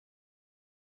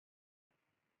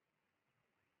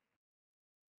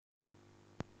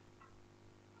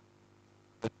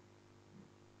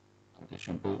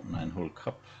Shampoo 9-hole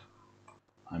cup.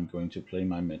 I'm going to play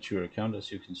my mature account.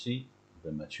 As you can see,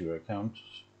 the mature account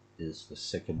is the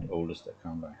second oldest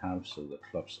account I have, so the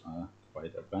clubs are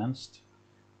quite advanced.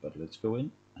 But let's go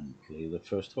in and play the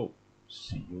first hole.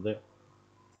 See you there.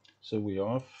 So we're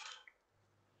off.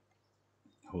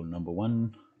 Hole number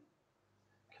 1,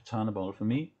 katana ball for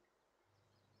me.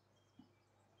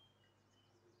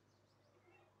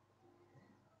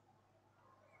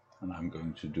 And I'm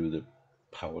going to do the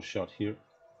power shot here.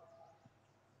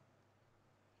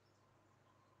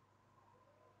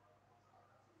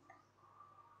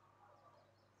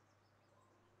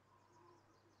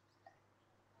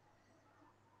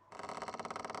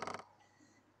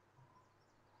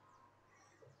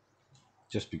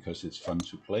 Just because it's fun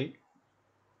to play.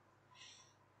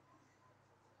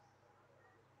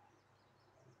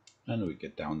 And we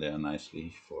get down there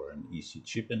nicely for an easy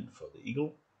chip in for the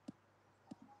eagle.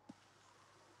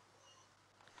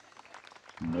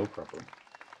 No problem.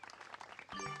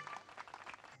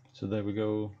 So there we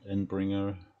go, end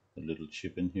bringer, a little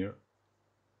chip in here.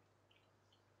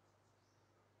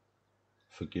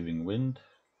 Forgiving wind,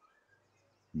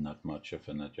 not much of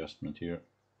an adjustment here.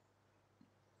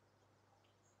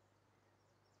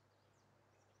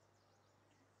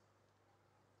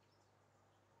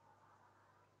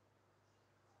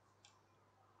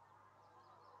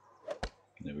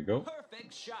 There we go.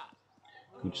 Perfect shot.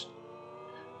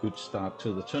 Good start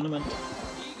to the tournament.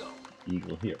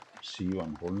 Eagle here. See you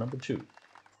on hole number 2.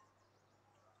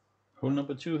 Hole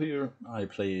number 2 here, I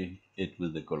play it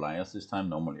with the Goliath this time.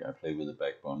 Normally I play with the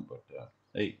backbone, but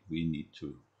hey, we need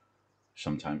to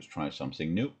sometimes try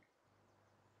something new.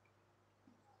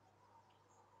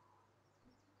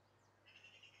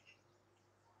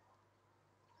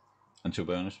 And to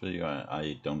be honest with you,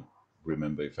 I don't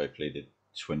remember if I played it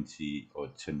 20 or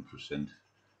 10%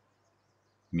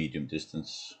 medium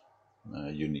distance.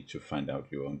 You need to find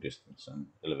out your own distance and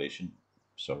elevation.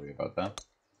 Sorry about that.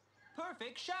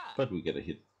 Perfect shot. But we get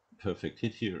a perfect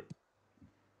hit here.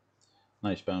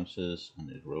 Nice bounces, and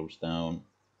it rolls down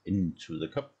into the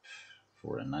cup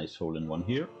for a nice hole-in-one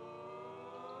here.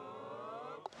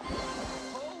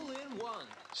 Hole-in-one.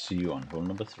 See you on hole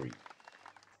number 3.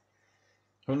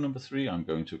 Hole number 3, I'm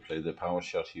going to play the power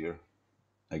shot here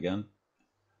again,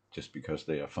 just because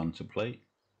they are fun to play.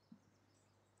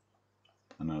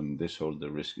 And on this hole the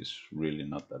risk is really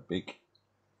not that big.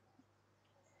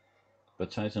 But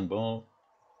Titan ball,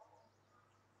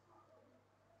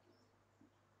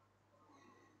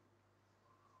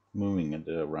 moving at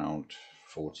around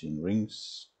 14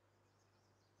 rings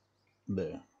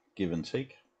there, give and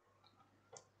take.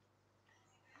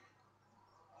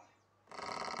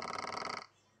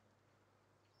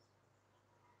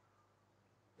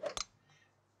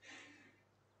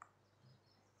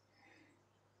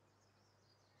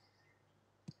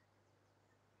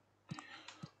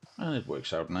 And it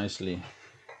works out nicely.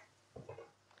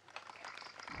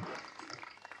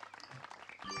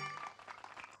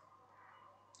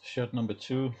 Shot number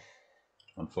 2.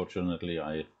 Unfortunately,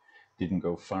 I didn't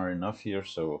go far enough here,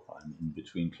 so I'm in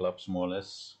between clubs more or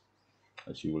less,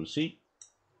 as you will see.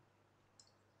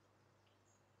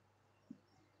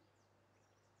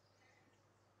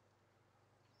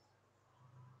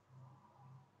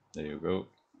 There you go.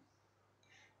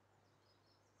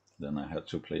 Then I had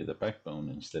to play the backbone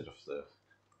instead of the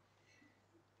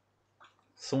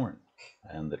thorn,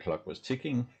 and the clock was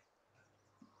ticking.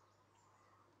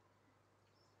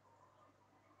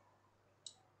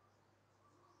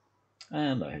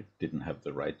 And I didn't have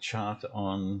the right chart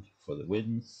on for the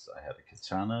winds. I had a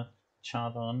katana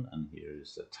chart on, and here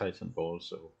is the Titan ball.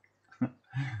 So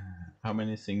how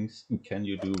many things can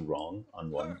you do wrong on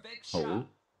one hole?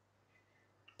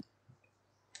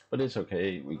 But it's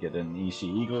okay, we get an easy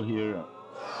eagle here.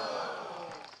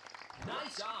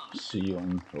 Nice. See you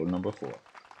on hole number 4.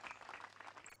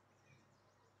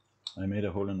 I made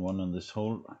a hole-in-one on this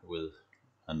hole with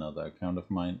another account of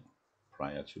mine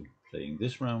prior to playing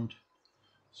this round,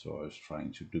 so I was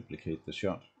trying to duplicate the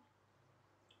shot.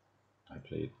 I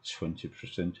played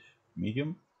 20%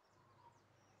 medium,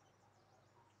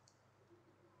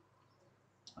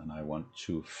 and I want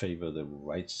to favor the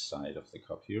right side of the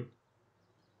cup here.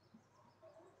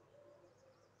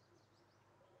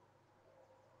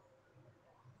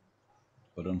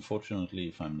 But unfortunately,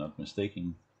 if I'm not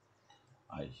mistaken,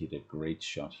 I hit a great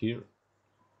shot here.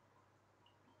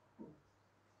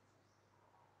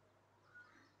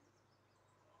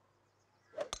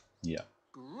 Yeah,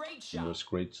 great shot. It was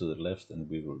great to the left, and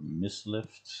we will miss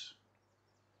left.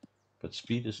 But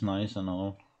speed is nice and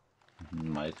all.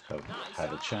 Might have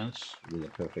had a chance with a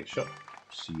perfect shot.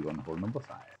 See you on hole number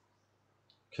 5.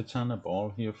 Katana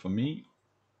ball here for me.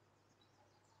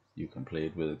 You can play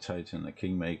it with a Titan, a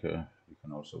Kingmaker. You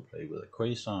can also play with a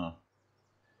Quasar.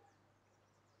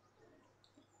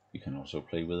 You can also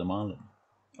play with a Marlin.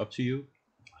 Up to you.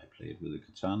 I played with a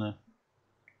Katana.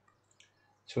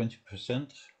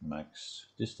 20% max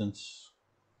distance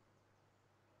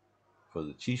for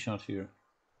the T-shot here.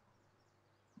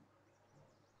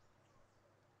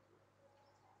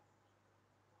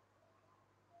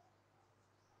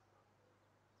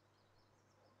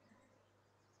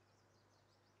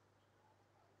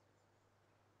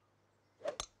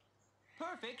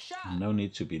 Perfect shot. No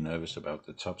need to be nervous about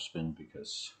the top spin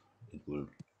because it will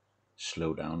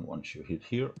slow down once you hit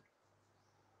here.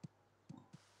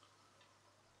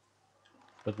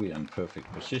 But we are in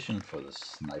perfect position for the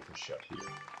sniper shot here.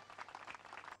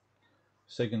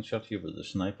 Second shot here with the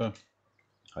sniper.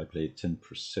 I played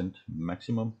 10%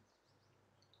 maximum.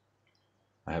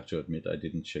 I have to admit I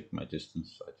didn't check my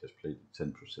distance. I just played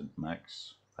 10%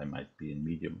 max. I might be in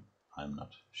medium. I'm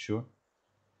not sure.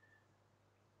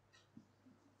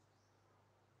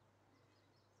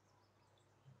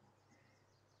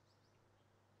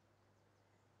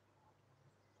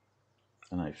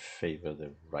 And I favor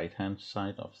the right hand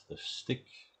side of the stick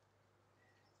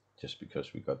just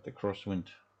because we got the crosswind.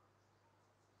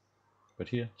 But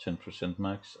here 10%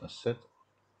 max as set.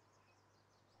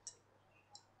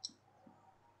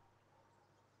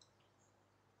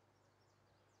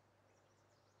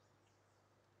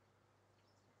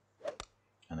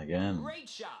 And again, Great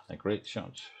shot. a great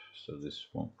shot. So this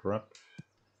won't drop.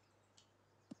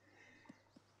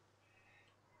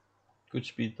 Good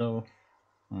speed though.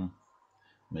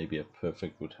 Maybe a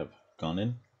perfect would have gone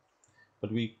in.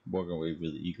 But we walk away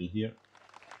with eagle here.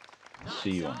 Nice.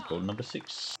 See you on hole number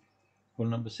 6. Hole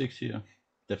number 6 here.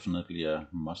 Definitely a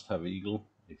must-have eagle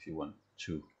if you want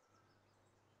to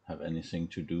have anything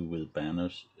to do with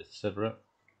banners, etc.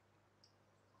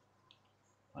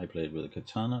 I played with a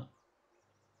katana.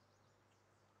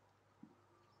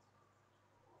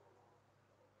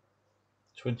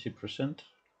 %.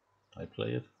 I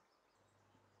play it.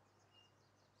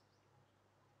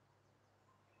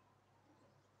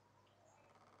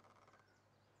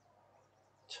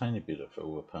 Tiny bit of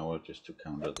overpower just to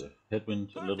counter the headwind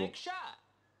a little. Perfect shot.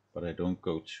 But I don't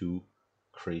go too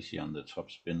crazy on the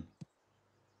top spin.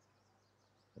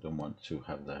 I don't want to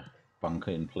have the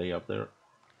bunker in play up there.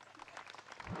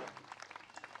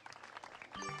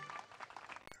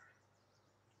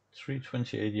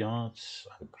 .328 yards.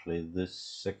 I play this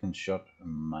second shot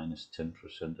minus 10%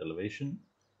 elevation.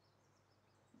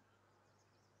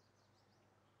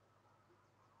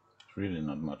 Really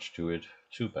not much to it.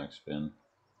 2 backspin.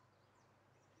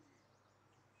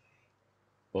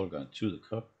 Ball got to the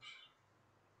cup.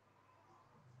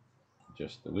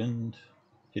 Just the wind.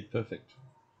 Hit perfect.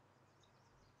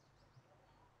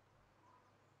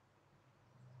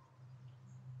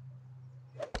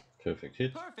 Perfect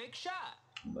hit. Perfect shot.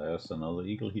 And there's another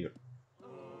eagle here.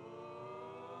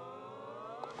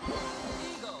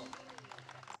 Eagle.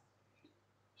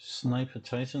 Sniper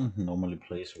Titan normally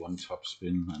plays 1 top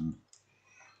spin and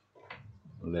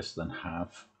less than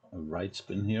half a right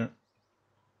spin here.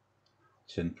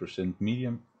 10%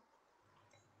 medium.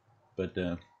 But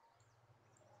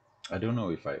I don't know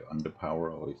if I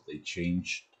underpower or if they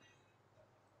changed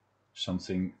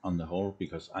something on the hole,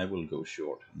 because I will go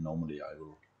short. Normally I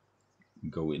will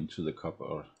go into the cup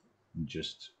or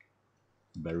just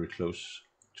very close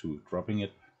to dropping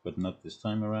it, but not this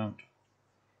time around.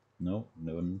 No,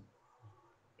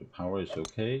 the power is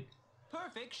okay.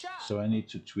 Perfect shot. So I need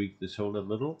to tweak this hole a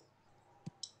little.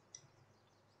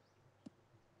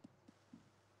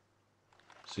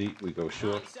 See, we go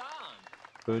short. Nice on.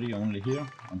 Birdie only here,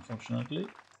 unfortunately.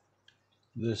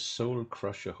 The Soul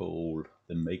Crusher hole,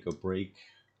 the make or break.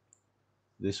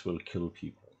 This will kill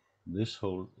people. This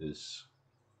hole is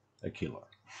a killer.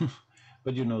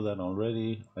 But you know that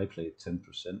already. I played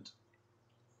 10%.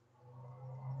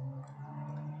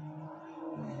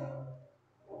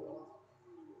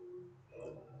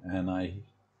 And I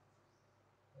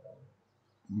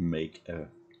make a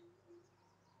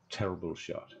terrible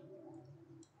shot.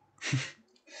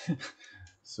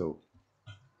 So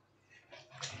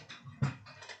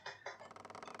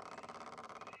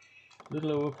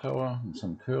little overpower and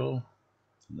some curl,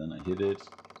 and then I hit it.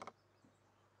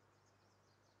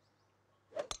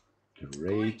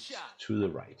 Great to the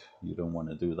right. You don't want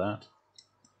to do that.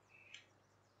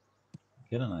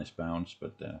 Get a nice bounce,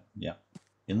 but yeah,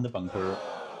 in the bunker.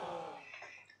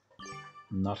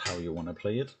 Not how you want to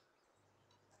play it.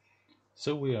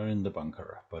 So we are in the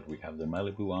bunker, but we have the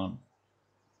Malibu on.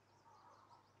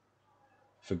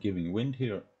 Forgiving wind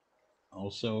here.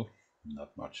 Also,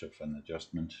 not much of an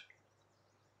adjustment.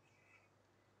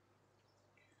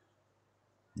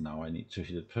 Now I need to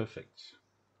hit it perfect.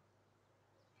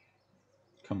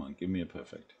 Come on, give me a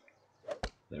perfect.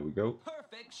 There we go.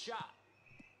 Perfect shot.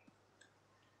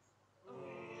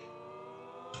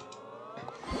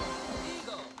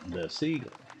 Eagle. The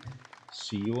Seagull.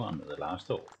 See you on the last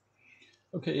hole.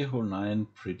 Okay, hole 9,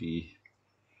 pretty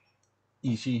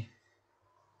easy.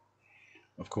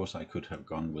 Of course, I could have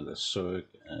gone with a Zerg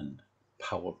and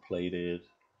power played it,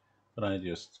 but I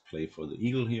just play for the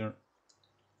Eagle here.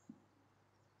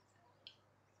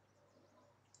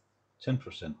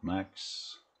 10%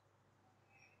 max.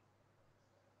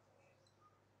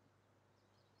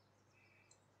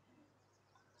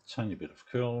 Tiny bit of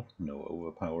curl, no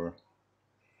overpower.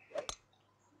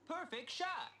 Perfect shot.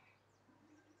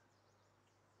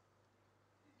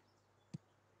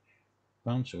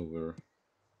 Bounce over.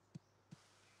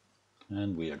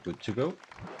 And we are good to go.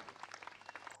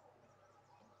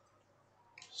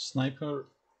 Sniper.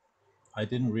 I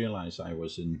didn't realize I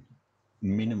was in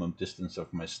minimum distance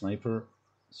of my sniper,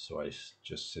 so I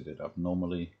just set it up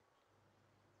normally.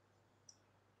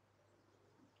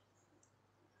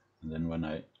 And then when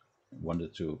I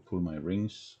wanted to pull my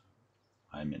rings,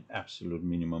 I'm in absolute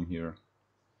minimum here.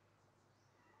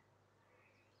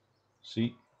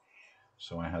 See?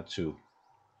 So I had to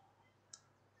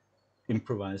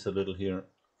improvise a little here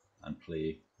and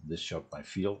play this shot by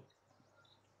feel.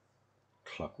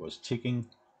 Clock was ticking.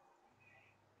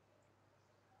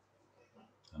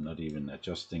 I'm not even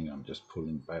adjusting, I'm just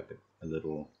pulling back a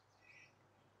little.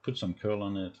 Put some curl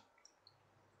on it.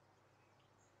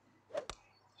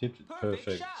 Hit it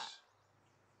perfect.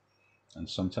 And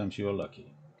sometimes you're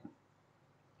lucky.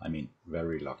 I mean,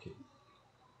 very lucky.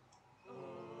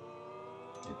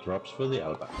 It drops for the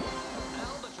Albatross.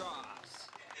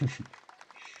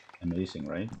 Amazing,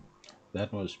 right?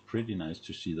 That was pretty nice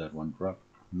to see that one drop.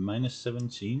 Minus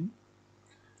 17,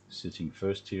 sitting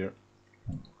first here.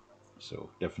 So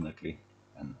definitely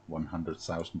and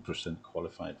 100,000%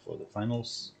 qualified for the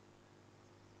finals.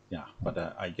 Yeah, but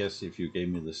I guess if you gave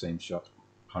me the same shot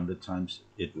 100 times,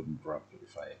 it wouldn't drop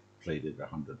if I played it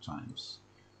 100 times.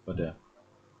 But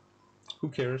who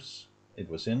cares? It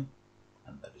was in,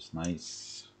 and that is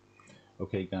nice.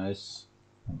 Okay, guys,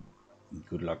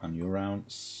 good luck on your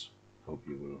rounds. Hope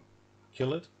you will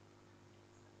kill it.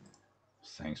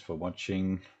 Thanks for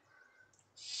watching.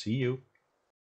 See you.